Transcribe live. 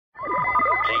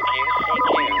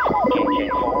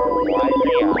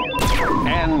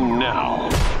And now,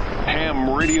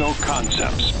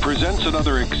 HamRadioConcepts presents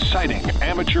another exciting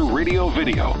amateur radio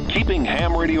video, keeping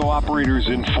ham radio operators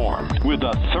informed with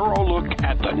a thorough look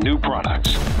at the new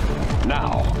products.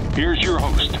 Now, here's your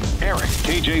host, Eric,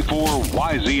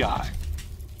 KJ4YZI.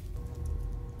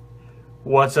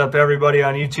 What's up, everybody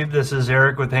on YouTube? This is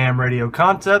Eric with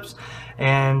HamRadioConcepts,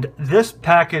 and this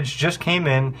package just came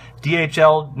in.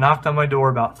 DHL knocked on my door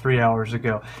about 3 hours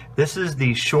ago. This is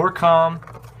the Surecom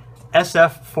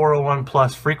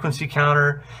SF-401plus frequency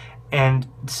counter and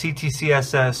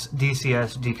CTCSS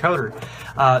DCS decoder.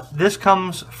 This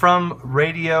comes from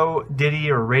RadioDiddy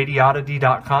or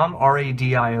Radiodity.com,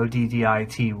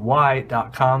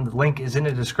 RADIODDITY.com. The link is in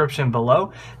the description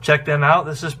below. Check them out.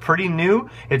 This is pretty new.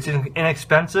 It's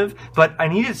inexpensive, but I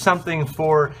needed something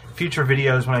for future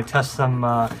videos when I test some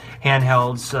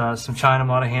handhelds, some China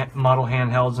model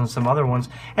handhelds and some other ones.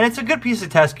 And it's a good piece of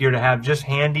test gear to have just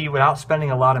handy without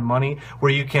spending a lot of money,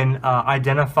 where you can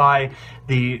identify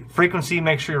the frequency,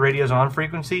 make sure your radio's on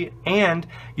frequency, and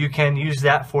you can use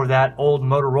that for that old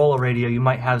Motorola radio you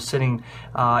might have sitting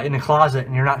in the closet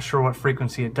and you're not sure what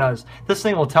frequency it does. This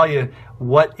thing will tell you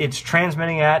what it's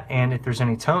transmitting at and if there's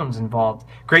any tones involved.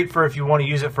 Great for if you want to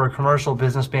use it for a commercial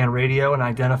business band radio and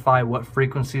identify what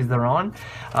frequencies they're on.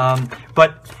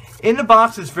 But in the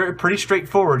box, it's pretty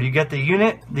straightforward. You get the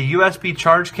unit, the USB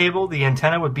charge cable, the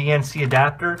antenna with BNC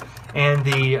adapter, and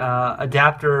the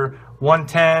adapter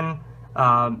 110,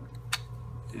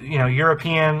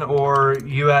 European or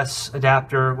US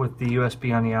adapter with the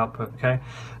USB on the output. Okay,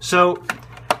 so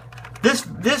this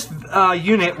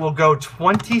unit will go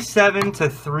 27 to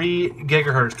 3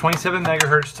 gigahertz, 27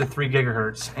 megahertz to 3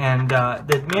 gigahertz, and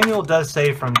the manual does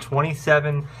say from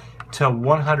 27 to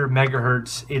 100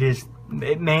 megahertz.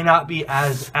 It may not be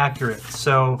as accurate.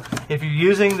 So if you're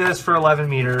using this for 11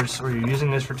 meters or you're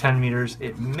using this for 10 meters,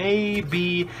 it may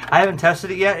be, I haven't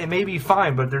tested it yet, it may be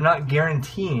fine, but they're not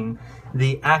guaranteeing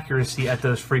the accuracy at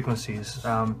those frequencies.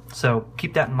 So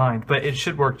keep that in mind, but it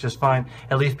should work just fine,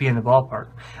 at least be in the ballpark.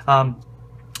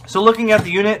 So looking at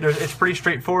the unit, it's pretty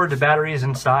straightforward. The battery is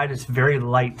inside. It's very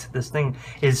light. This thing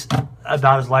is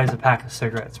about as light as a pack of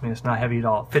cigarettes. I mean, it's not heavy at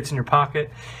all. It fits in your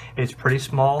pocket. It's pretty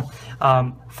small.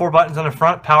 4 buttons on the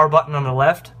front, power button on the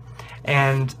left.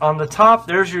 And on the top,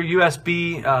 there's your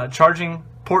USB charging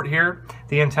port here,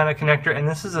 the antenna connector, and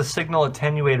this is a signal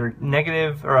attenuator,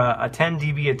 negative, or a 10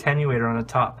 dB attenuator on the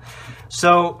top.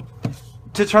 So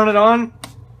to turn it on,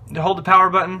 to hold the power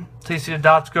button till you see the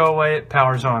dots go away, it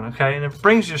powers on, okay? And it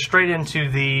brings you straight into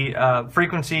the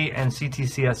frequency and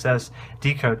CTCSS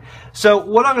decode. So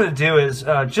what I'm going to do is,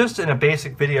 just in a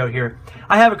basic video here,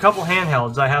 I have a couple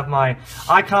handhelds. I have my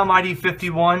ICOM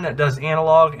ID51 that does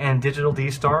analog and digital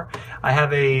D-Star. I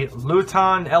have a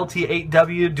Luton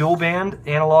LT8W dual band,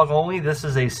 analog only. This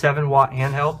is a 7-watt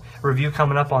handheld. Review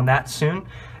coming up on that soon,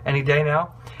 any day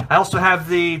now. I also have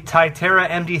the Titera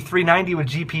MD390 with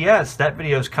GPS. That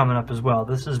video is coming up as well.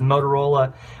 This is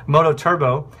Motorola Moto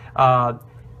Turbo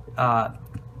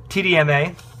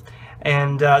TDMA.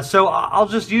 And so I'll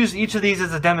just use each of these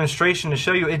as a demonstration to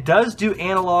show you. It does do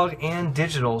analog and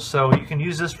digital, so you can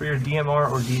use this for your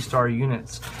DMR or D-Star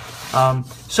units.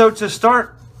 So to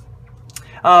start,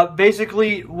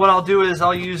 basically what I'll do is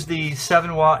I'll use the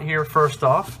 7-watt here first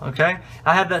off, okay?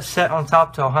 I have that set on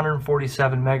top to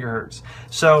 147 megahertz.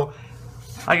 So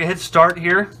I can hit start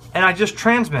here and I just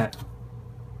transmit.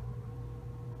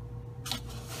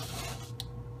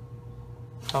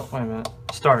 Oh, wait a minute.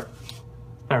 Start.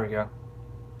 There we go.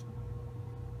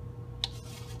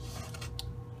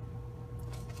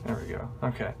 There we go.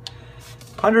 Okay.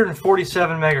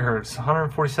 147 megahertz.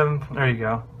 147. There you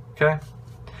go. Okay.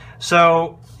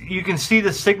 So you can see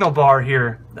the signal bar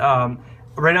here,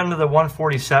 right under the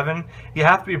 147. You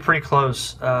have to be pretty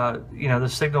close. The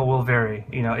signal will vary.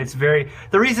 It's very.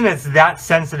 The reason it's that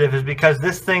sensitive is because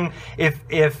this thing, if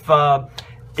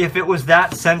it was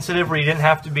that sensitive where you didn't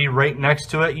have to be right next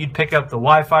to it, you'd pick up the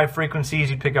Wi-Fi frequencies,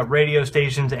 you'd pick up radio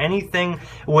stations, anything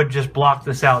would just block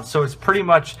this out. So it's pretty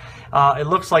much, it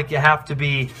looks like you have to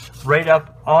be right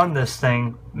up on this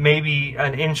thing, maybe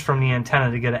an inch from the antenna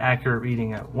to get an accurate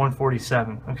reading at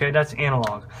 147. Okay, that's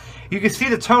analog. You can see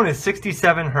the tone is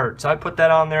 67 hertz. I put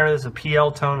that on there as a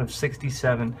PL tone of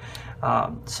 67.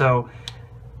 So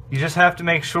you just have to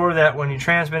make sure that when you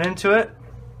transmit into it,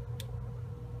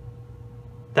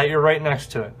 that you're right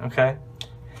next to it, okay?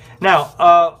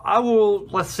 Now,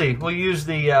 let's see, we'll use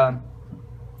the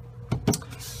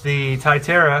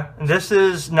Titera. This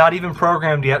is not even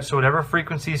programmed yet, so whatever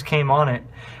frequencies came on it,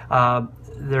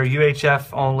 they're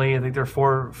UHF only. I think they're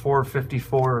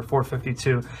 454 or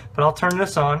 452. But I'll turn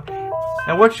this on.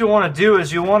 And what you want to do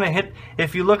is you want to hit,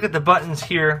 if you look at the buttons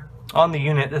here on the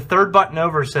unit, the third button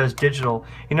over says digital.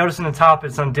 You notice in the top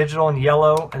it's on digital in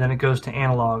yellow, and then it goes to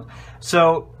analog.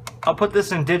 So I'll put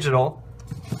this in digital,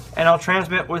 and I'll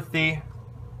transmit with the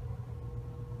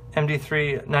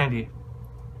MD390.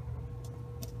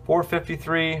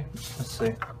 453, let's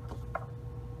see.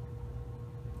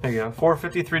 There you go,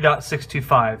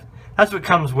 453.625. That's what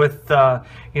comes with,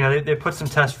 you know, they put some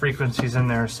test frequencies in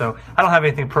there, so I don't have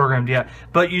anything programmed yet.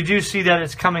 But you do see that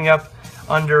it's coming up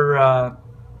under,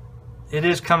 it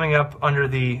is coming up under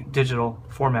the digital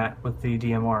format with the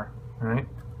DMR, all right?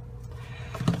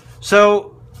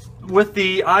 So with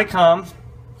the ICOM,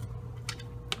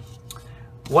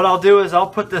 what I'll do is I'll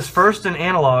put this first in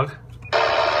analog.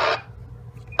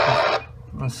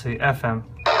 Let's see, FM.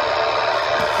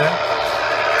 Okay.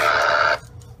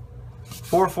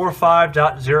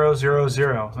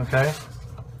 445.000, okay?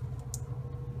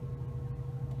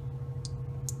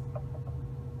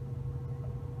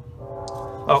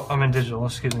 Oh, I'm in digital,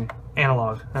 excuse me.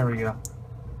 Analog, there we go. All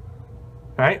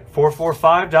right,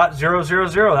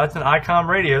 445.000, that's an ICOM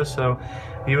radio, so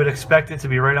you would expect it to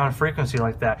be right on frequency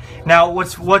like that. Now,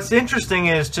 what's interesting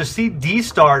is to see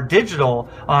D-Star digital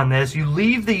on this, you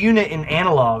leave the unit in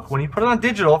analog. When you put it on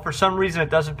digital, for some reason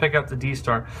it doesn't pick up the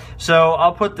D-Star. So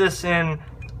I'll put this in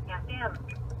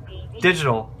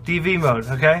digital, DV mode,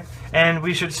 okay? And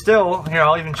we should still, here,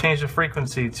 I'll even change the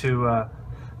frequency to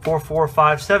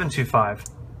 445.725.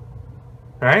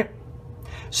 All right?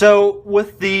 So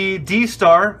with the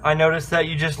D-Star, I noticed that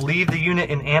you just leave the unit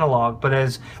in analog, but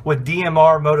as with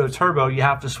DMR Moto Turbo, you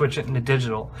have to switch it into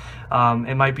digital.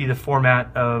 It might be the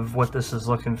format of what this is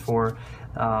looking for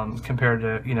compared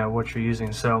to, you know, what you're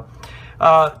using. So,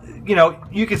 you know,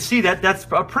 you can see that that's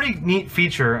a pretty neat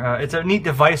feature. It's a neat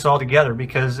device altogether,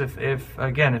 because if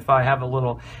I have a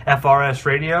little FRS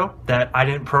radio that I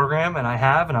didn't program and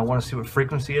I want to see what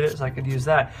frequency it is, I could use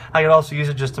that. I could also use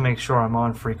it just to make sure I'm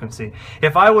on frequency.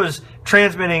 If I was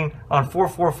transmitting on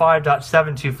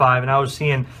 445.725 and I was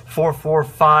seeing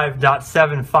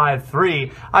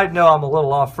 445.753, I'd know I'm a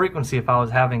little off frequency if I was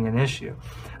having an issue.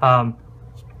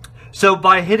 So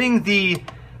by hitting the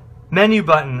menu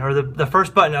button, or the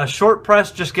first button, a short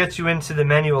press just gets you into the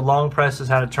menu. A long press is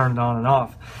how to turn it on and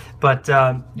off. But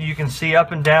you can see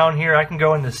up and down here. I can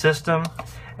go into system,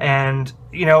 and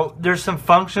you know, there's some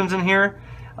functions in here,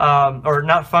 or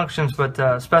not functions, but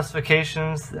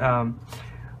specifications.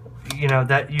 You know,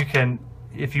 that you can,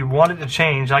 if you wanted to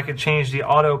change, I could change the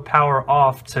auto power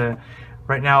off to,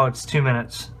 right now it's 2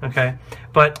 minutes, okay?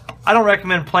 But I don't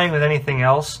recommend playing with anything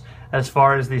else as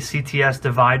far as the CTS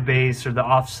divide base or the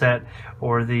offset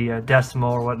or the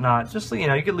decimal or whatnot. Just, you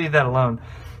know, you could leave that alone.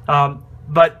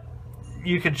 But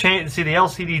you could change, see the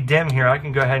LCD dim here, I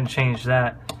can go ahead and change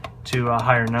that to a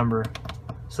higher number,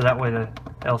 so that way the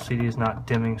LCD is not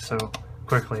dimming so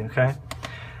quickly, okay?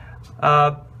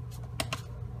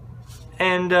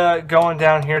 Going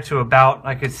down here to about,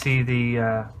 I could see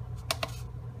the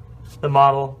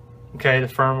model, okay, the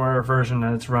firmware version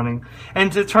that it's running.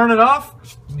 And to turn it off,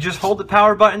 just hold the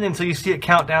power button until you see it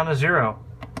count down to 0.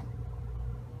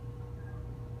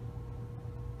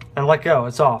 And let go,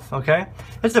 it's off, okay?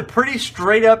 It's a pretty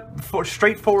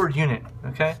straightforward unit,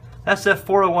 okay?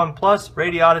 SF-401plus,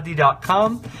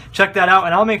 radioddity.com. Check that out,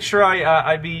 and I'll make sure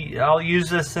I'll use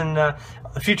this in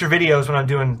future videos when I'm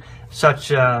doing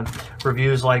such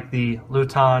reviews like the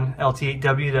Luton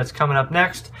LT8W that's coming up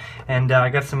next. And I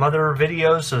got some other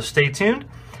videos, so stay tuned.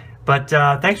 But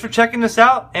thanks for checking this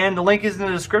out, and the link is in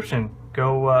the description.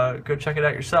 Go check it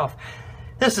out yourself.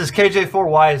 This is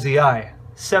KJ4YZI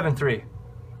 73.